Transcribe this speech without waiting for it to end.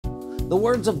The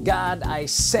words of God I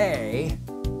say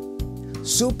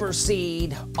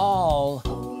supersede all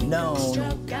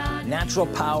known natural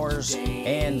powers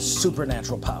and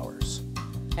supernatural powers,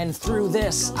 and through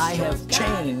this I have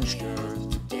changed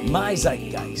my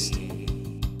zeitgeist.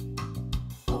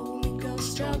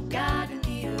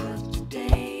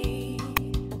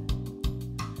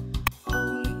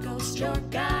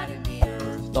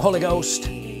 The Holy Ghost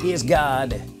is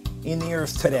God in the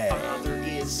earth today,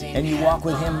 and you walk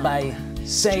with him by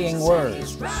saying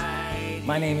words.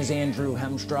 My name is Andrew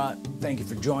Hemstrought. Thank you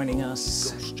for joining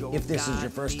us. If this is your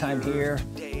first time here,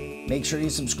 make sure you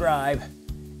subscribe.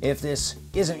 If this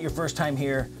isn't your first time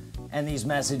here and these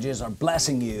messages are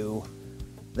blessing you,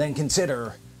 then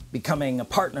consider becoming a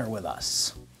partner with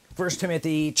us. 1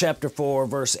 Timothy chapter 4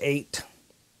 verse 8,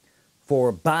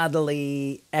 for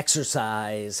bodily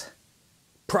exercise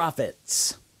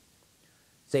profits.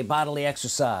 Say bodily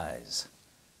exercise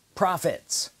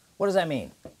profits. What does that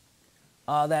mean?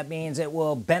 That means it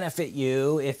will benefit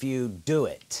you if you do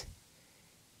it.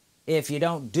 If you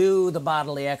don't do the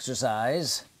bodily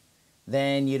exercise,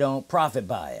 then you don't profit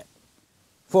by it.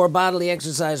 For bodily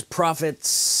exercise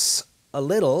profits a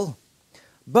little,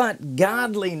 but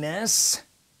godliness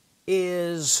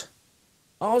is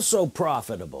also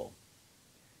profitable.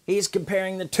 He's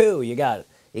comparing the two. You got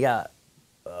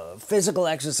physical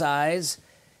exercise,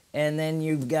 and then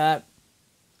you've got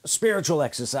spiritual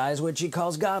exercise, which he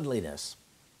calls godliness.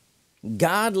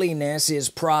 Godliness is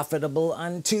profitable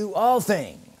unto all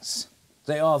things.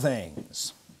 Say all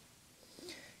things.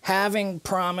 Having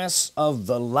promise of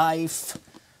the life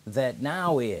that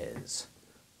now is,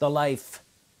 the life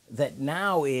that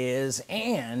now is,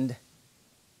 and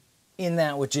in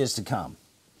that which is to come.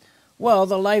 Well,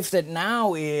 the life that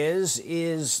now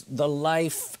is the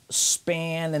life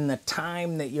span and the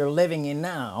time that you're living in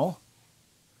now,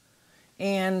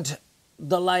 and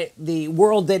the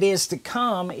world that is to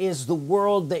come is the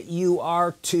world that you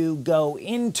are to go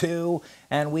into,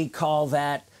 and we call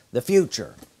that the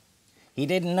future. He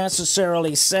didn't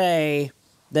necessarily say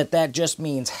that that just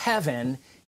means heaven.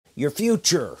 Your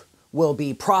future will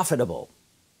be profitable.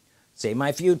 Say,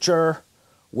 my future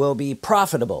will be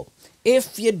profitable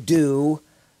if you do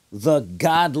the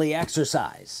godly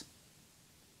exercise.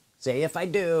 Say, if I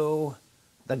do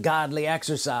the godly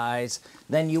exercise,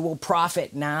 then you will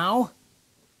profit now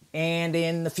and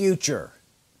in the future,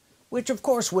 which of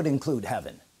course would include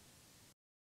heaven.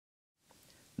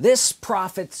 This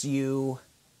profits you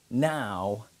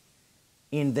now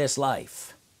in this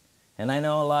life. And I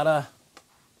know a lot of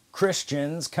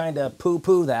Christians kind of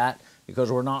poo-poo that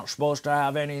because we're not supposed to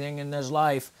have anything in this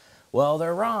life. Well,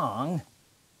 they're wrong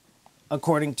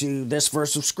according to this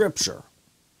verse of scripture.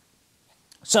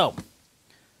 So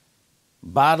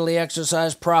bodily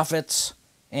exercise profits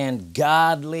and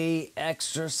godly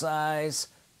exercise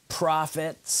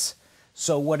profits.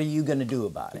 So what are you going to do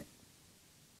about it?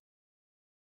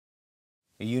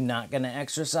 Are you not going to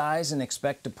exercise and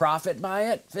expect to profit by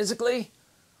it physically?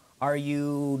 Are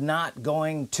you not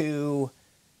going to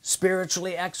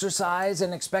spiritually exercise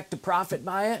and expect to profit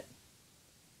by it?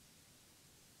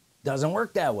 Doesn't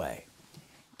work that way.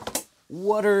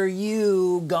 What are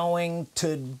you going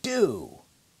to do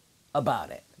about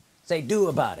it? Say, do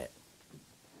about it.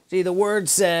 See, the word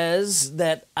says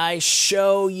that I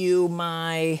show you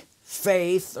my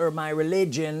faith or my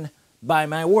religion by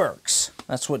my works.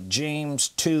 That's what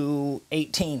James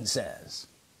 2:18 says.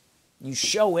 You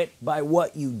show it by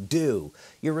what you do.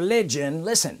 Your religion,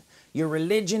 listen, your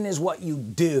religion is what you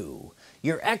do.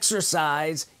 Your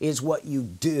exercise is what you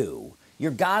do.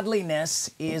 Your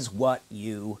godliness is what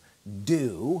you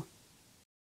do.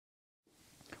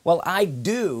 Well, I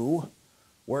do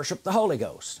worship the Holy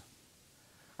Ghost.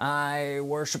 I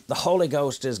worship the Holy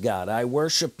Ghost as God. I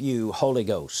worship you, Holy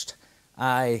Ghost.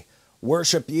 I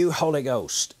worship you, Holy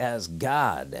Ghost, as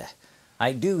God.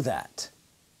 I do that.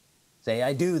 Say,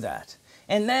 I do that.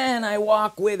 And then I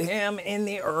walk with him in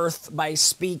the earth by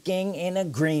speaking in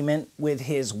agreement with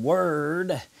his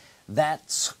word.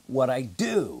 That's what I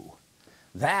do.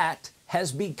 That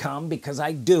has become, because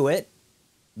I do it,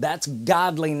 that's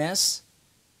godliness,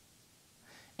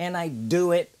 and I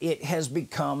do it, it has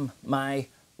become my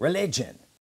religion.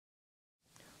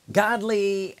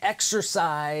 Godly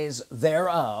exercise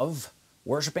thereof,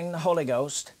 worshiping the Holy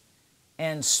Ghost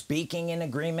and speaking in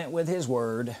agreement with his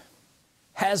word,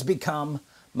 has become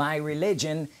my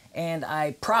religion, and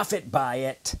I profit by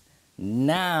it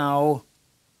now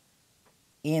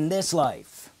in this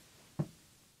life.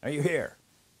 Are you here?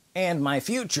 And my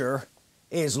future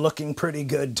is looking pretty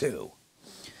good too.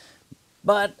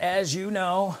 But as you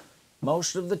know,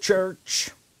 most of the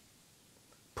church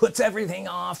puts everything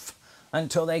off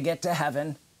until they get to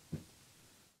heaven.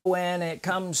 When it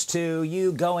comes to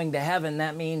you going to heaven,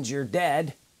 that means you're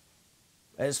dead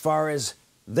as far as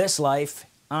this life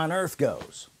on earth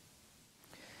goes.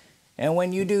 And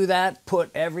when you do that,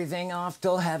 put everything off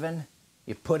till heaven,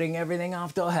 you're putting everything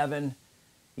off till heaven,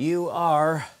 you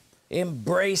are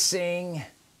embracing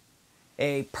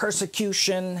a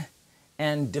persecution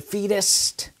and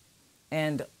defeatist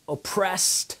and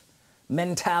oppressed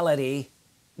mentality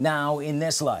now in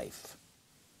this life,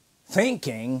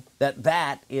 thinking that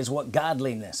that is what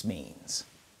godliness means.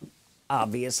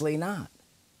 Obviously not.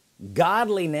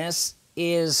 Godliness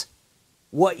is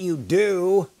what you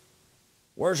do,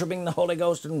 worshiping the Holy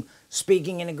Ghost and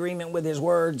speaking in agreement with his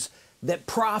words, that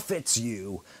profits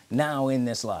you now in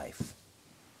this life.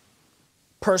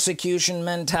 Persecution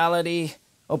mentality,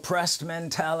 oppressed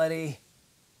mentality,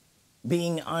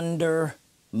 being under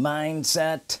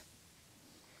mindset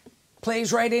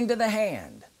plays right into the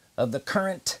hand of the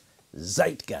current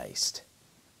zeitgeist.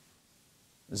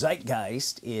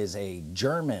 Zeitgeist is a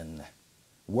German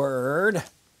word.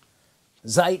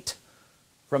 Zeit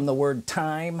from the word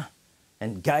time,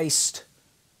 and Geist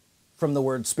from the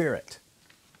word spirit,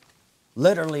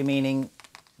 literally meaning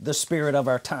the spirit of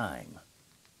our time.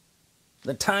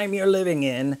 The time you're living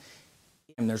in,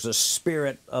 and there's a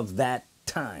spirit of that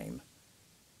time.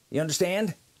 You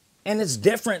understand? And it's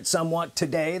different somewhat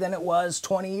today than it was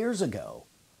 20 years ago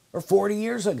or 40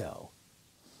 years ago.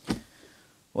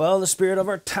 Well, the spirit of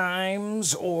our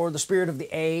times, or the spirit of the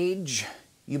age,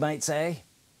 you might say.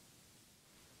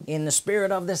 In the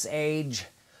spirit of this age,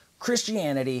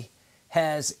 Christianity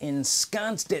has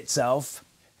ensconced itself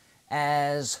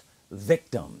as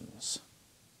victims.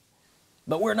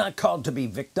 But we're not called to be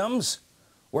victims.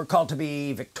 We're called to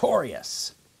be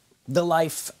victorious. The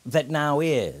life that now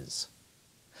is.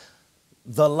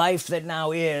 The life that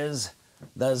now is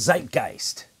the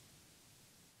zeitgeist.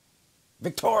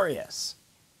 Victorious,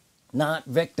 not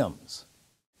victims.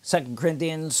 2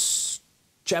 Corinthians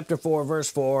chapter 4 verse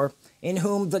 4, in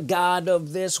whom the God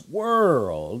of this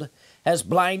world has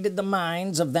blinded the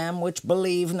minds of them which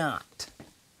believe not.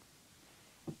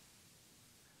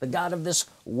 The God of this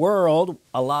world,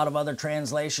 a lot of other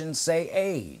translations say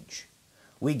age.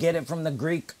 We get it from the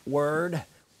Greek word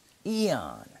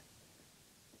eon.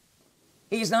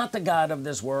 He's not the God of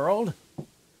this world,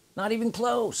 not even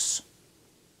close.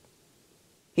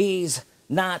 He's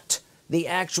not the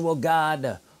actual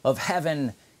God of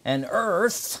heaven and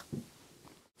earth.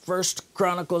 1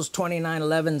 Chronicles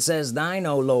 29:11 says, thine,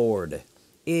 O Lord,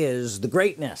 is the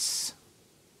greatness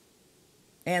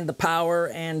and the power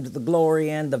and the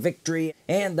glory and the victory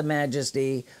and the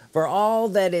majesty, for all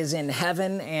that is in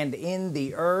heaven and in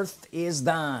the earth is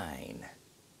thine.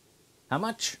 How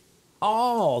much?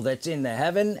 All that's in the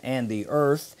heaven and the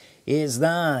earth is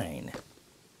thine.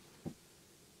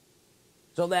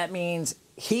 So that means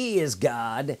he is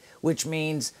God, which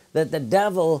means that the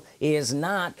devil is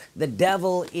not. The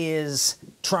devil is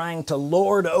trying to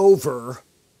lord over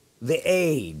the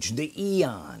age, the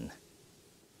eon.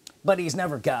 But he's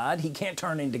never God. He can't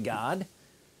turn into God.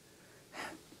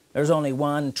 There's only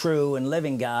one true and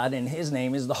living God, and his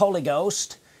name is the Holy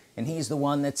Ghost, and he's the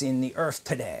one that's in the earth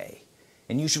today,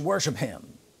 and you should worship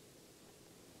him.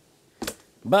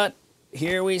 But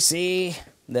here we see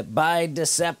that by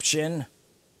deception,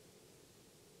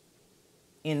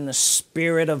 in the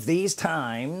spirit of these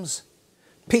times,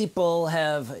 people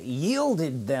have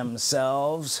yielded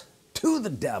themselves to the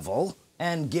devil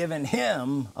and given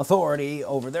him authority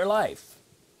over their life.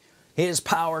 His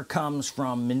power comes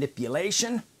from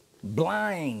manipulation,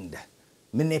 blind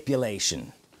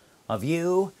manipulation of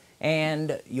you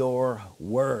and your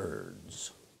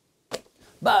words.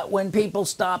 But when people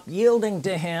stop yielding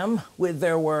to him with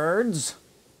their words,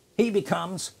 he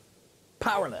becomes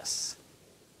powerless.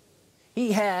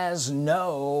 He has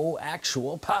no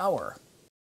actual power.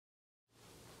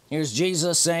 Here's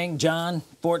Jesus saying, John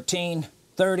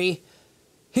 14:30,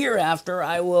 hereafter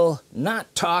I will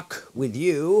not talk with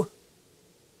you,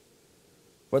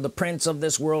 for the prince of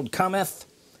this world cometh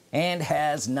and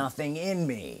has nothing in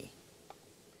me.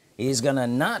 He's gonna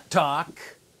not talk,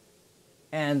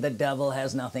 and the devil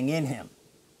has nothing in him.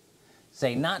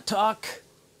 Say not talk,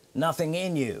 nothing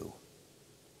in you.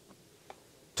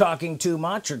 Talking too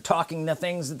much or talking the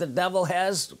things that the devil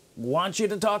wants you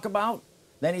to talk about,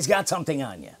 then he's got something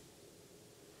on you.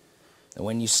 And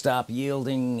when you stop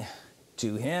yielding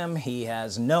to him, he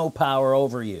has no power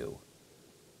over you,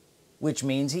 which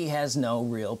means he has no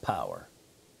real power.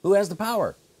 Who has the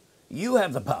power? You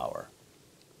have the power.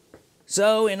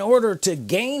 So in order to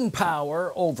gain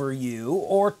power over you,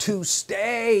 or to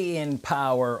stay in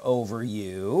power over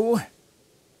you,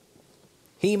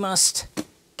 he must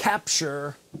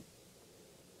capture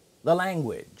the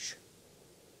language.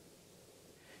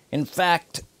 In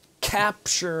fact,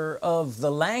 capture of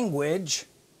the language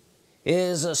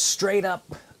is a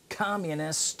straight-up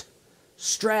communist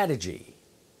strategy.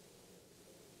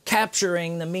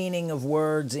 Capturing the meaning of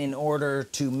words in order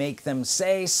to make them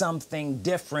say something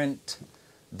different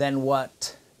than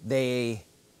what they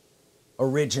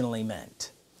originally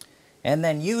meant, and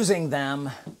then using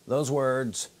them, those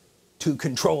words, to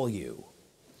control you.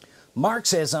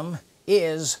 Marxism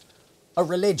is a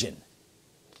religion,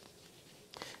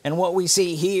 and what we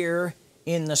see here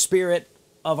in the spirit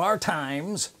of our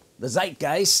times, the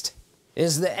Zeitgeist,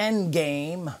 is the end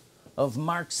game of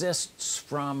Marxists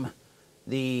from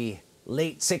the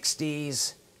late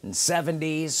 60s and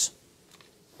 70s,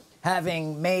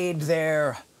 having made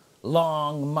their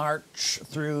long march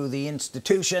through the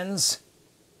institutions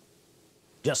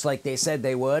just like they said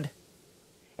they would,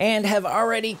 and have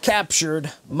already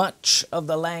captured much of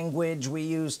the language we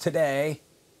use today,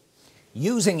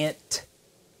 using it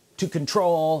to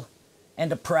control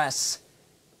and oppress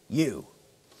you.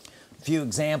 A few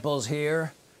examples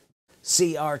here: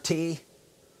 CRT,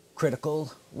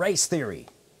 critical race theory.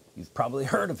 You've probably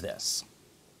heard of this.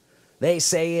 They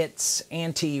say it's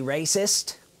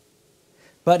anti-racist,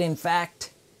 but in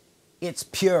fact it's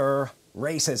pure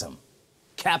racism,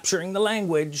 capturing the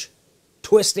language,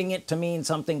 twisting it to mean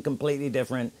something completely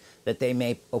different that they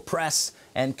may oppress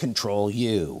and control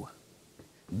you.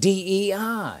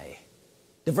 DEI,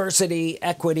 diversity,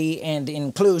 equity, and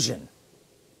inclusion.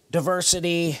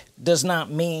 Diversity does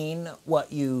not mean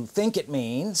what you think it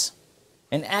means,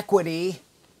 and equity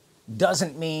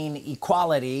doesn't mean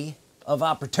equality of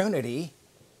opportunity,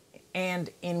 and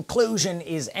inclusion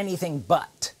is anything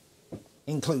but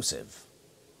inclusive.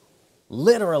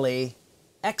 Literally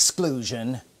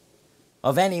exclusion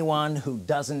of anyone who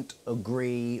doesn't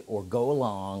agree or go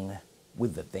along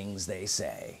with the things they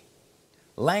say.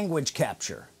 Language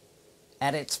capture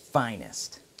at its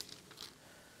finest.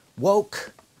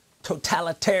 Woke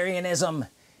totalitarianism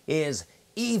is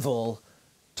evil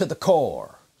to the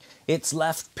core. It's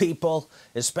left people,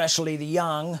 especially the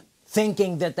young,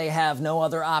 thinking that they have no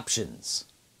other options.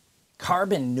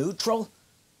 Carbon neutral?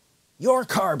 You're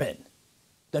carbon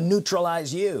to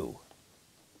neutralize you.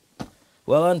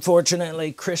 Well,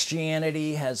 unfortunately,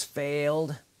 Christianity has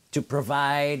failed to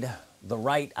provide the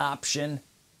right option.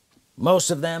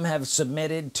 Most of them have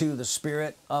submitted to the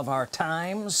spirit of our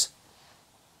times.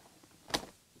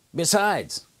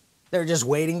 Besides, they're just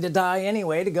waiting to die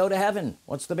anyway to go to heaven.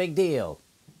 What's the big deal?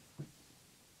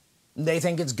 They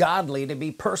think it's godly to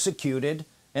be persecuted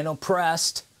and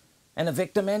oppressed and a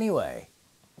victim anyway.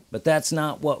 But that's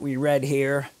not what we read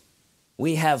here.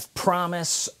 We have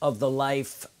promise of the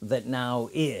life that now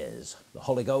is. The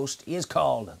Holy Ghost is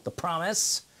called the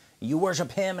promise. You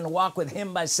worship him and walk with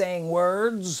him by saying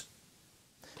words.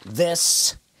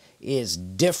 This is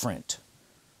different.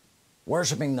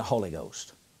 Worshiping the Holy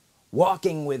Ghost,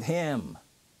 walking with him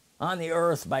on the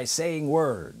earth by saying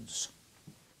words.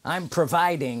 I'm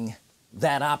providing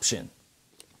that option.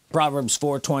 Proverbs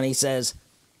 4:20 says,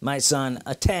 "My son,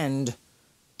 attend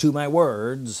to my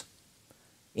words,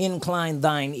 incline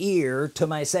thine ear to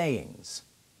my sayings."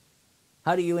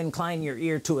 How do you incline your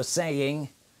ear to a saying?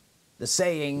 The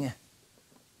saying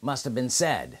must have been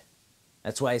said.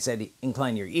 That's why I said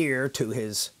incline your ear to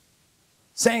his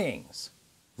sayings.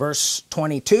 Verse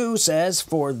 22 says,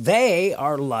 "For they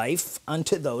are life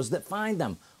unto those that find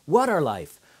them." What are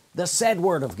life? The said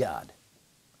word of God.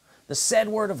 The said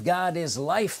word of God is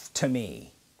life to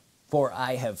me, for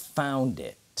I have found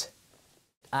it.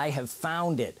 I have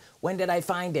found it. When did I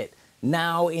find it?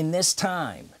 Now, in this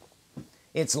time.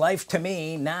 It's life to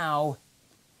me now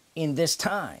in this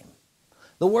time.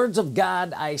 The words of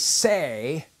God, I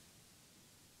say,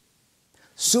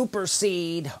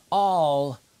 supersede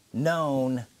all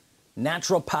known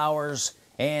natural powers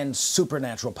and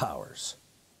supernatural powers.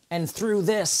 And through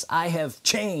this I have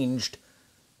changed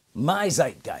my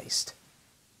zeitgeist.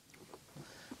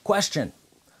 Question: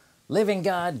 living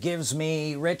God gives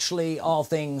me richly all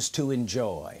things to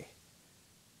enjoy.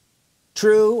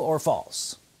 True or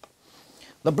false?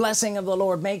 The blessing of the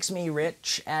Lord makes me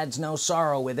rich, adds no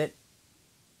sorrow with it.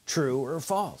 True or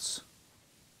false?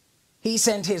 He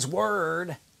sent his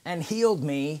word and healed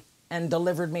me and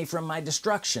delivered me from my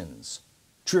destructions.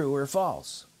 True or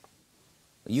false?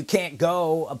 You can't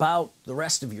go about the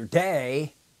rest of your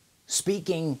day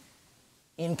speaking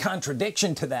in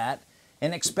contradiction to that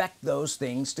and expect those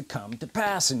things to come to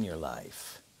pass in your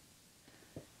life.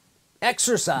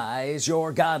 Exercise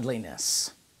your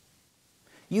godliness.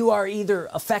 You are either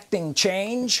affecting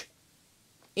change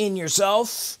in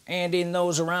yourself and in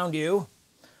those around you,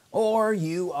 or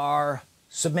you are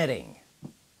submitting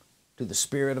to the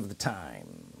spirit of the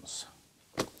times.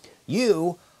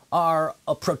 You are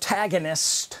a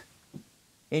protagonist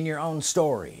in your own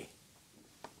story.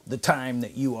 The time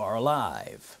that you are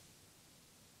alive,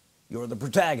 you're the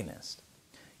protagonist.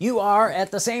 You are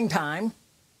at the same time,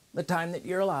 the time that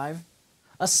you're alive,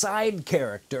 a side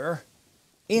character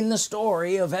in the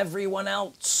story of everyone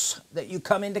else that you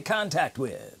come into contact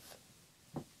with.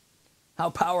 How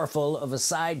powerful of a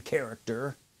side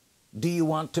character do you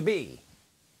want to be?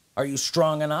 Are you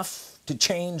strong enough to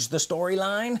change the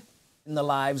storyline in the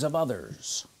lives of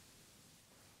others?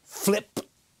 Flip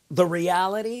the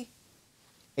reality?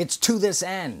 It's to this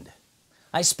end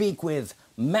I speak with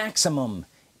maximum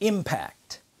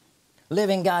impact.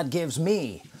 Living God gives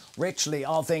me richly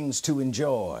all things to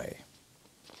enjoy.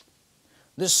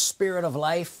 This spirit of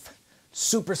life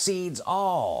supersedes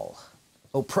all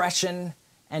oppression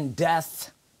and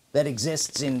death that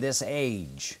exists in this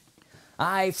age.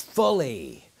 I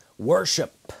fully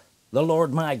worship the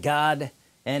Lord my God,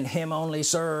 and him only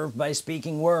serve by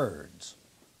speaking words.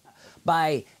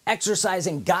 By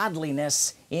exercising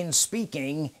godliness in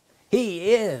speaking,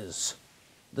 he is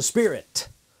the spirit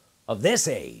of this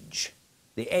age,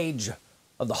 the age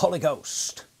of the Holy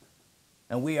Ghost,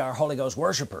 and we are Holy Ghost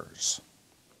worshipers.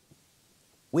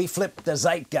 We flip the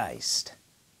zeitgeist.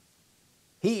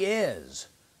 He is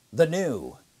the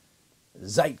new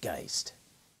zeitgeist.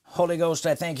 Holy Ghost,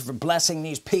 I thank you for blessing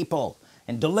these people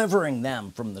and delivering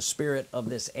them from the spirit of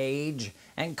this age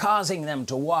and causing them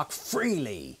to walk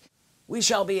freely. We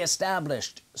shall be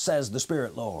established, says the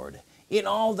Spirit Lord, in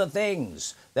all the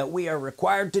things that we are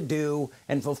required to do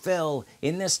and fulfill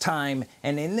in this time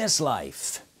and in this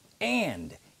life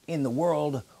and in the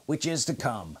world which is to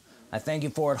come. I thank you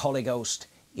for it, Holy Ghost,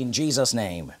 in Jesus'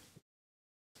 name.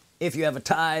 If you have a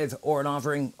tithe or an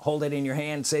offering, hold it in your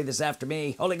hand. Say this after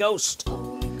me. Holy Ghost,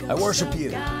 I worship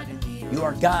you. You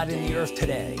are God in the earth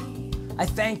today. I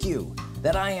thank you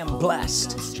that I am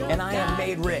blessed and I am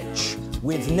made rich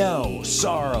with no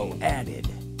sorrow added.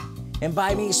 And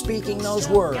by me speaking those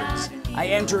words, I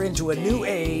enter into a new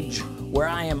age where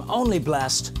I am only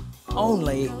blessed,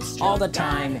 only, all the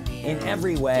time, in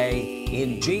every way.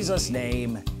 In Jesus'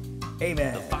 name,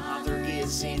 amen. The Father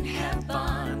is in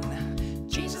heaven,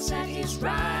 Jesus at his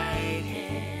right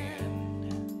hand.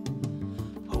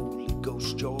 Holy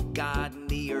Ghost, your God in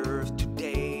the earth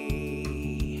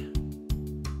today.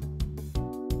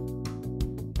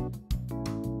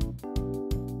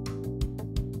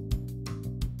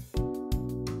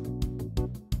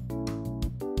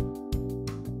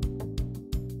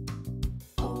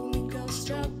 Holy Ghost,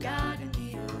 your God.